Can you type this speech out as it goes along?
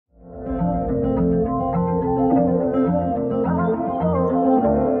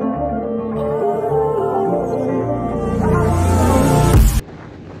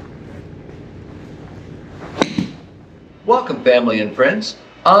morning, family and friends.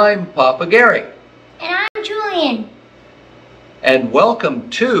 I'm Papa Garey. And I'm Julian. And welcome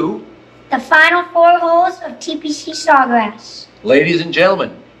to the final 4 holes of TPC Sawgrass. Ladies and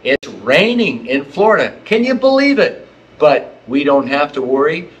gentlemen, it's raining in Florida. Can you believe it? But we don't have to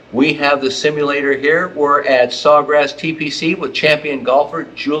worry. We have the simulator here. We're at Sawgrass TPC with champion golfer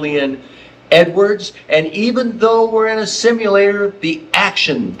Julian Edwards. And even though we're in a simulator, the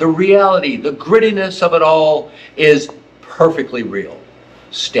action, the reality, the grittiness of it all is perfectly real.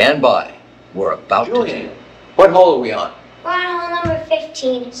 Stand by. We're about to. What hole are we on? We're on hole number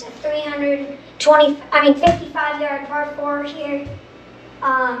 15. It's a 55-yard par 4 here.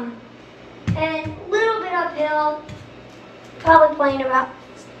 And a little bit uphill. Probably playing about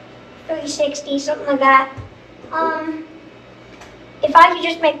 360, something like that. If I could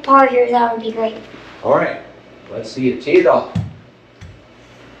just make par here, that would be great. All right. Let's see you tee it off.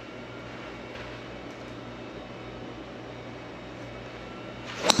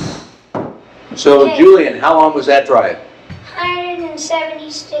 So, okay. Julian, how long was that drive?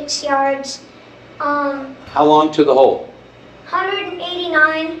 176 yards. How long to the hole?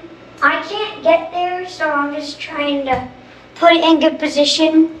 189. I can't get there, so I'm just trying to put it in good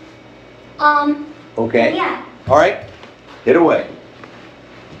position. Okay. Yeah. All right. Hit away.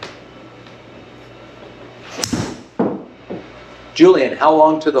 Julian, how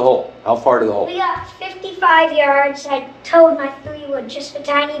long to the hole? How far to the hole? We got 55 yards. I towed my 3-wood just a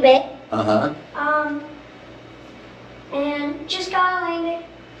tiny bit. Uh-huh. And just gotta land it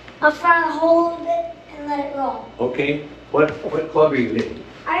up front of the hole a little bit and let it roll. Okay. What club are you hitting?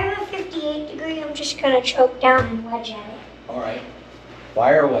 I have a 58 degree. I'm just gonna choke down and wedge at it. All right.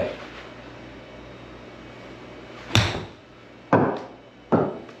 Fire away.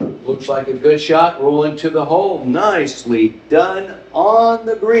 Looks like a good shot. Rolling to the hole. Nicely done on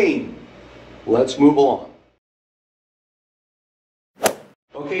the green. Let's move along.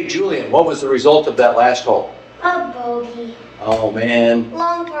 Okay, Julian, what was the result of that last hole? A bogey. Oh, man.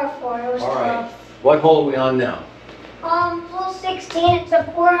 Long par 4. It was all right. tough. What hole are we on now? Hole 16. It's a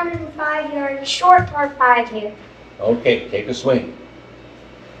 405-yard short par 5 here. Okay, take a swing.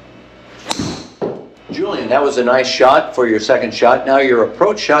 Julian, that was a nice shot for your second shot. Now your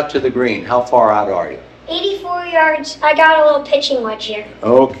approach shot to the green. How far out are you? 84 yards. I got a little pitching wedge here.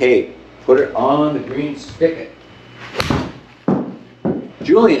 Okay, put it on the green spigot.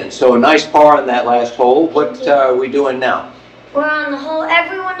 Julian, so a nice par on that last hole. What are we doing now? We're on the hole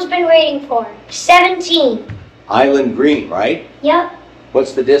everyone's been waiting for. 17. Island green, right? Yep.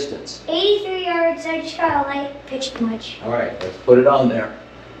 What's the distance? 83 yards. I just got a light pitching wedge. All right, let's put it on there.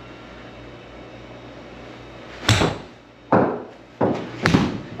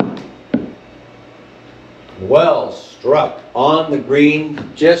 Well struck on the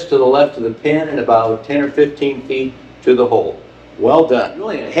green, just to the left of the pin and about 10 or 15 feet to the hole. Well done.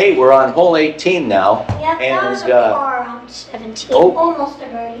 Julian, hey, we're on hole 18 now. Yeah, that was a par on 17. Oh, almost a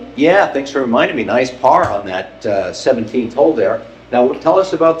birdie. Yeah, thanks for reminding me. Nice par on that 17th hole there. Now, tell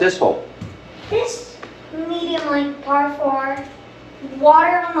us about this hole. This medium length par 4,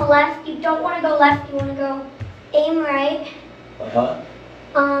 water on the left. You don't want to go left. You want to go aim right. Uh-huh.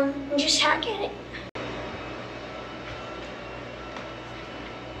 And just hack at it.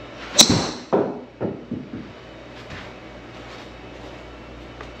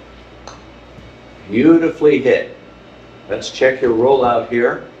 Beautifully hit. Let's check your rollout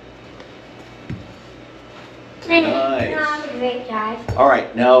here. Nice. Not a great dive. All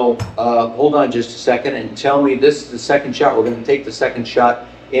right, now hold on just a second and tell me, this is the second shot. We're going to take the second shot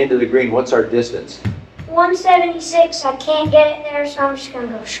into the green. What's our distance? 176. I can't get it there, so I'm just going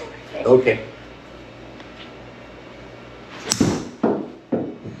to go short of it. Okay.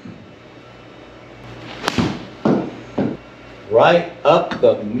 Right up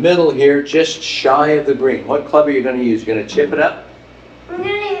the middle here, just shy of the green. What club are you going to use? You're going to chip it up? I'm going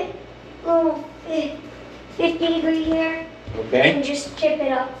to hit a little 50 degree here. Okay. And just chip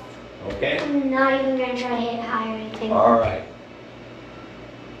it up. Okay. I'm not even going to try to hit high or anything. All right.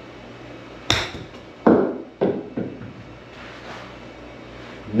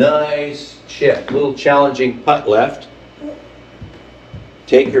 Nice chip. A little challenging putt left.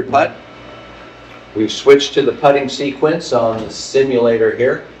 Take your putt. We've switched to the putting sequence on the simulator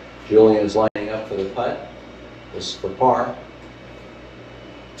here. Julian is lining up for the putt. This is for par.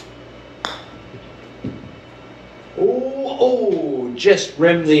 Oh, just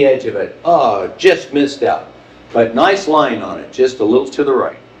rimmed the edge of it. Oh, just missed out. But nice line on it, just a little to the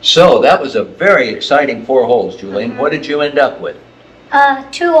right. So that was a very exciting 4 holes, Julian. What did you end up with?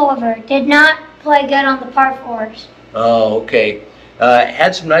 2 over. Did not play good on the par 4s. Oh, okay.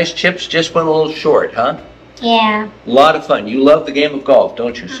 Had some nice chips, just went a little short, huh? Yeah. A lot of fun. You love the game of golf,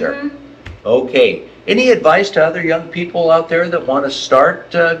 don't you, sir? Okay. Any advice to other young people out there that want to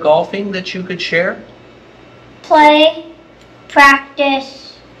start golfing that you could share? Play,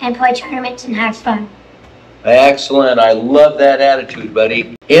 practice, and play tournaments and have fun. Excellent. I love that attitude,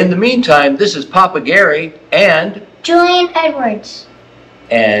 buddy. In the meantime, this is Papa Garey and Julian Edwards.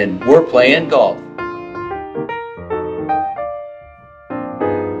 we're playing golf.